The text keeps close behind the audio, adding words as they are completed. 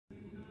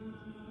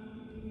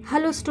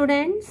Hello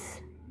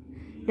students,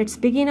 let's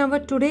begin our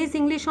today's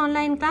English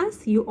online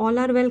class. You all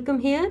are welcome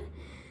here.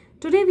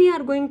 Today we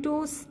are going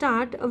to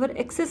start our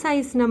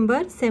exercise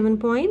number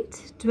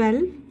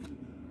 7.12.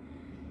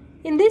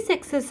 In this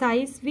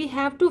exercise we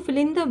have to fill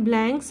in the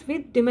blanks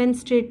with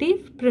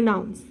demonstrative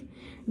pronouns.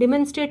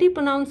 Demonstrative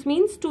pronouns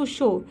means to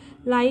show,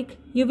 like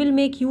you will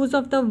make use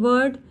of the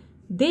word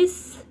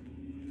this,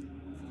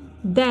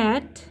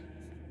 that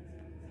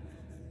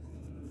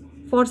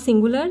for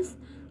singulars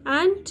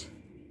and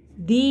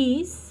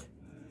these,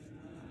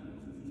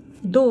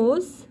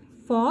 those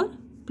for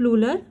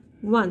plural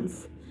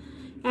ones,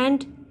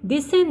 and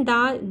this and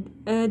that,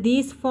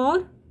 these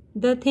for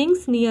the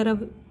things near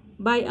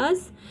by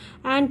us,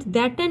 and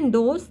that and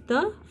those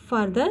the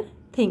further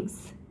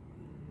things.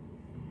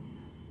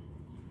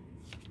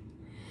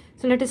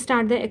 So let us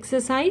start the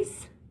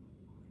exercise.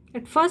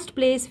 At first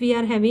place we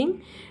are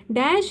having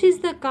dash is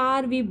the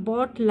car we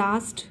bought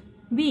last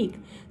week.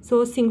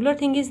 So singular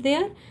thing is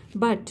there,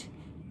 but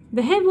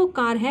वह वो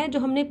car है जो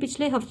हमने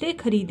पिछले हफ्ते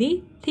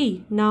खरीदी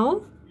थी.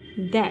 Now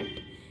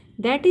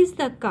that is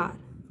the car.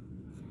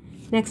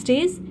 Next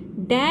is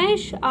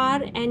dash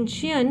are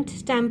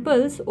ancient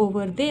temples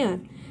over there.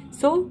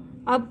 So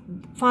अब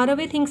far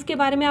away things के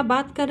बारे में आप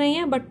बात कर रहे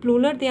हैं, but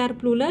plural, they are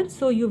plural,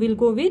 so you will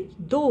go with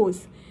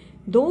those.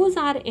 Those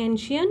are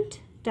ancient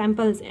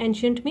temples.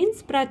 Ancient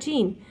means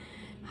प्राचीन.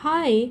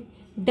 Hi,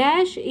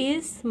 dash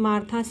is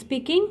Martha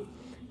speaking.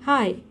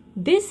 Hi,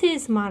 this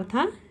is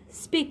Martha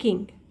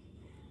speaking.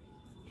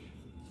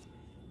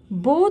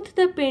 Both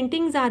the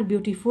paintings are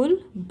beautiful,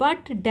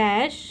 but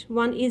dash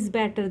one is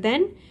better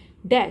than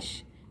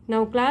dash.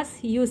 Now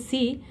class, you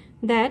see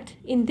that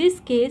in this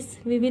case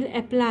we will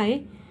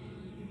apply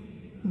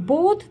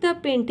both the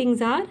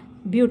paintings are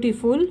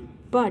beautiful,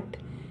 but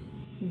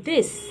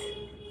this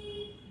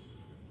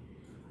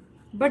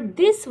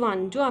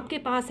one जो आपके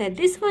पास है,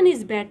 this one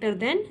is better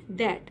than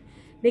that.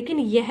 लेकिन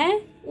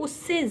यह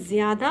उससे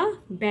ज़्यादा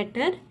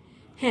better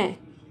है.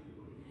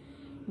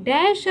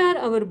 Dash are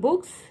our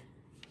books,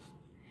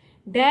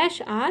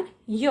 dash are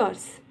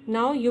yours.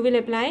 Now you will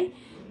apply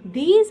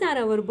these are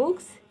our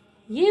books,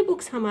 ये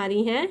books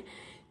हमारी हैं,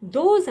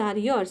 those are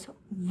yours,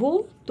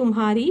 वो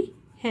तुम्हारी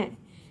हैं.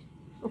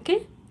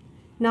 Okay,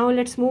 now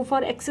let's move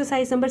for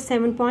exercise number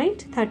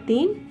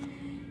 7.13.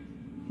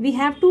 We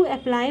have to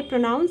apply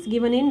pronouns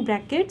given in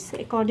brackets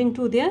according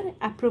to their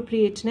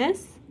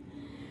appropriateness.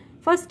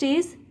 First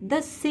is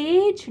the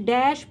sage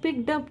dash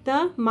picked up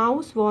the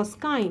mouse was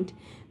kind.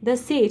 The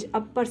sage,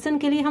 अब person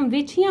के लिए हम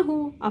which या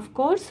who? Of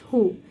course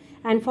who.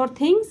 And for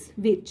things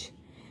which.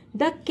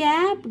 The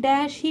cap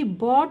dash he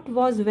bought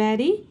was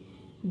very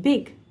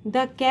big.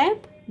 The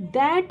cap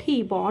that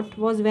he bought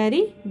was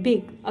very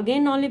big.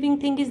 Again non-living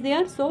thing is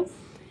there, so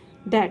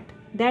that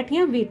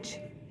here which,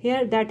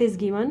 here that is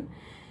given.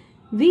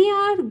 We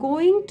are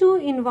going to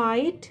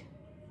invite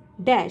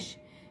dash,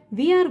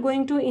 we are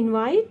going to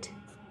invite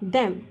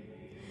them.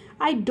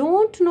 I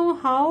don't know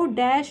how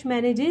dash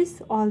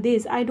manages all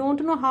this. I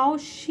don't know how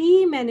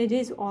she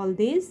manages all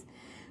this.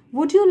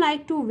 Would you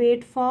like to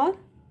wait for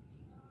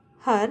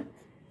her?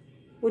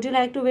 Would you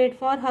like to wait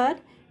for her?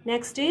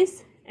 Next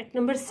is at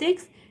number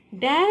 6.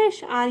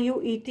 Dash are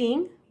you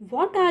eating?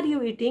 What are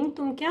you eating?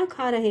 तुम क्या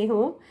खा रहे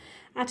हो?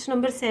 At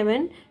number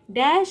 7.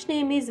 Dash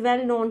name is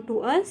well known to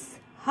us.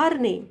 Her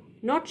name,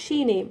 not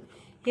she name.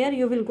 Here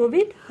you will go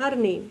with her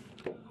name.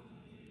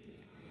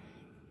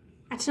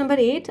 At number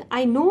 8.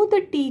 I know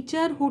the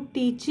teacher who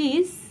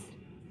teaches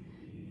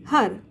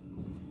her.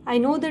 I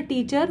know the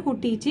teacher who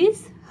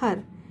teaches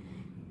her.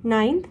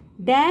 9th,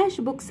 dash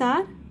books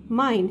are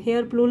mine.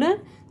 Here plural,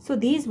 so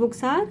these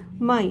books are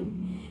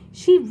mine.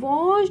 She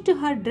washed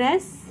her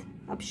dress.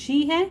 अब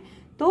she है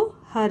तो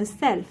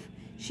herself.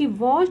 She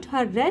washed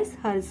her dress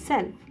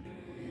herself.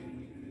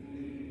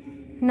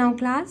 Now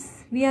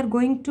class, we are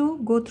going to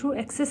go through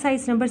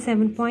exercise number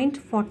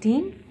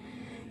 7.14.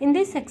 In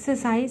this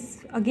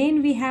exercise,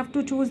 again we have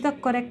to choose the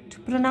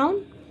correct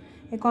pronoun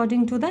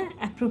according to the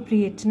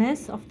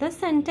appropriateness of the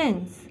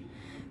sentence.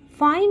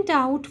 Find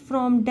out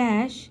from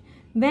dash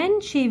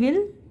when she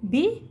will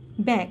be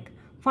back.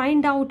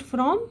 Find out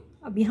from,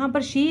 अब यहाँ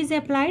पर she is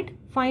applied,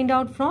 find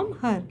out from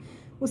her.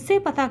 उससे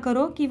पता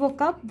करो कि वो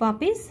कब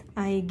वापस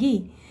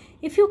आएगी.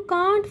 If you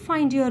can't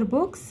find your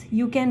books,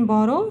 you can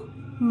borrow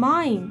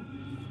mine.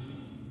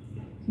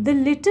 The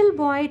little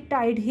boy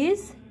tied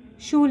his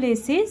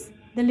shoelaces.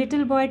 The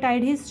little boy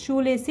tied his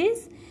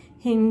shoelaces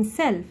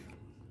himself.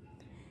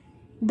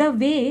 The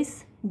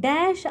vase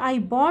dash I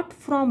bought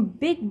from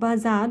Big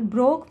Bazaar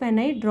broke when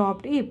I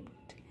dropped it.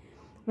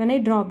 When I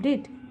dropped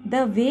it.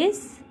 The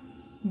vase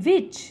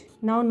which,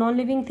 now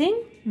non-living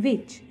thing,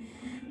 which.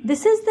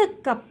 This is the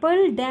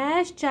couple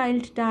dash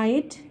child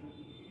died,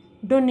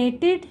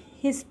 donated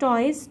his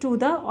toys to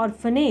the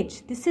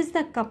orphanage. This is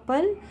the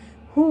couple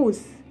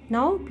whose,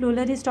 now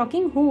plural is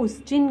talking whose,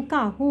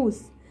 jinka,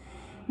 whose.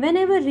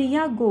 Whenever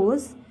Riya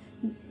goes,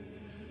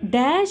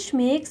 dash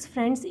makes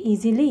friends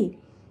easily.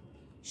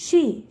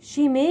 She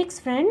makes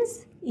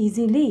friends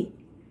easily.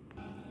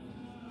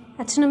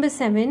 At number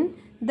 7,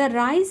 The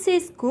rice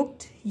is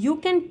cooked. You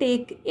can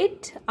take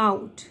it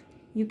out.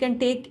 You can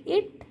take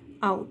it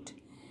out.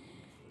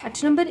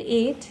 At number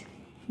 8,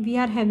 we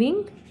are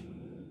having,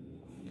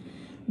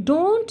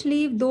 don't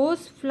leave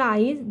those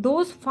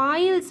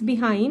files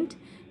behind.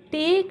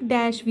 Take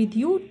dash with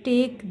you.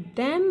 Take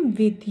them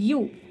with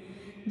you.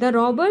 The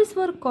robbers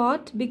were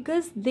caught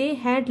because they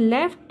had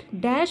left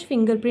dash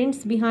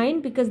fingerprints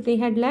behind, because they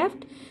had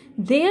left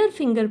their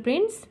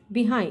fingerprints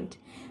behind.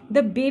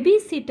 The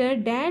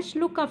babysitter dash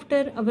look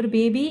after our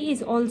baby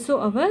is also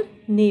our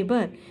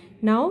neighbor.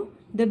 Now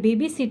the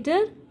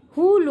babysitter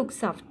who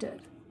looks after.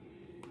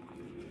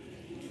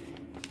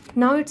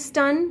 Now it's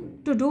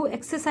turn to do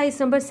exercise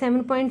number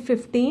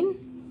 7.15.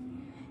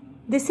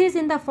 This is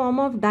in the form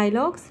of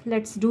dialogues.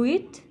 Let's do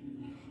it.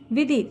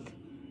 Vidit,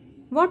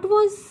 what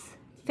was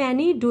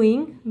Fanny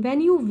doing when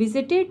you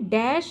visited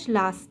dash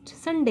last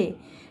Sunday?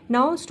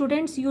 Now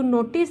students, you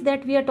notice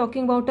that we are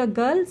talking about a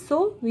girl,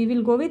 so we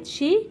will go with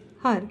she,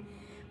 her.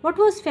 What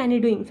was Fanny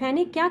doing?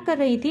 Fanny क्या कर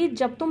रही थी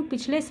जब तुम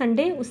पिछले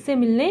Sunday उससे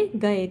मिलने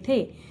गए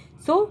थे?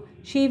 So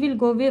she will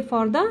go with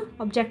for the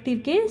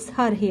objective case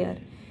her here.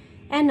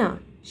 Anna,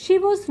 she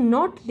was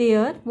not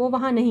there. वो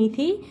वहाँ नहीं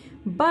थी.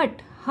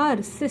 But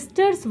her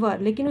sisters were.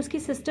 लेकिन उसकी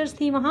sisters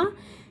थी वहाँ.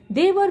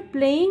 They were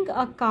playing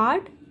a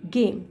card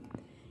game.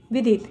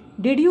 Vidit,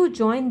 did you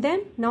join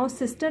them? Now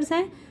sisters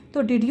है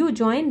तो did you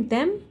join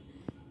them?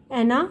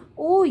 Anna,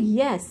 oh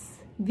yes,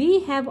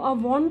 we have a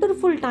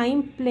wonderful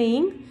time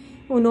playing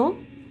Uno.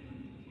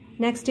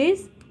 Next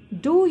is,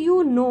 do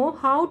you know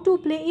how to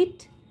play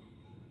it?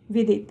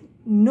 Vidit,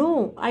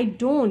 no, I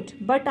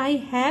don't, but I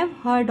have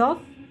heard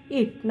of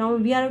it. Now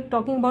we are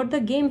talking about the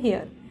game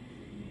here.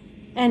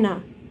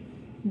 Anna,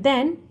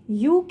 then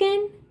you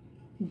can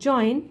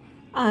join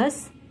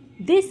us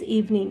this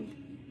evening.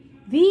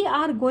 We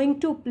are going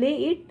to play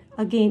it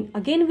again.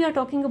 Again we are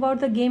talking about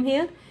the game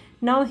here.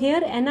 Now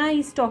here Anna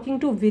is talking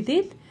to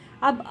Vidit.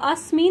 अब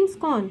us means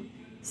कौन?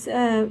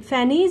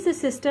 Fanny's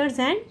sisters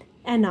and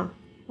Anna.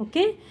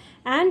 Okay.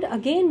 And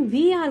again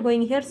we are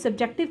going here,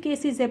 subjective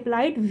case is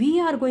applied.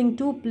 We are going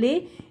to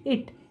play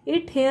it.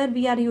 It here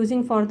we are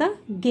using for the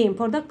game,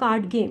 for the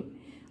card game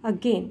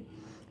again.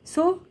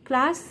 So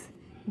class,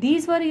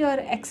 these were your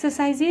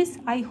exercises.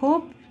 I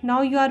hope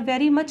now you are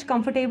very much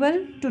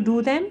comfortable to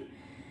do them.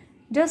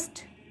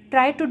 Just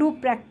try to do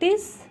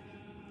practice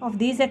of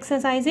these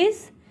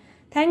exercises.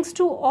 Thanks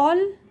to all.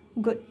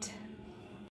 Good.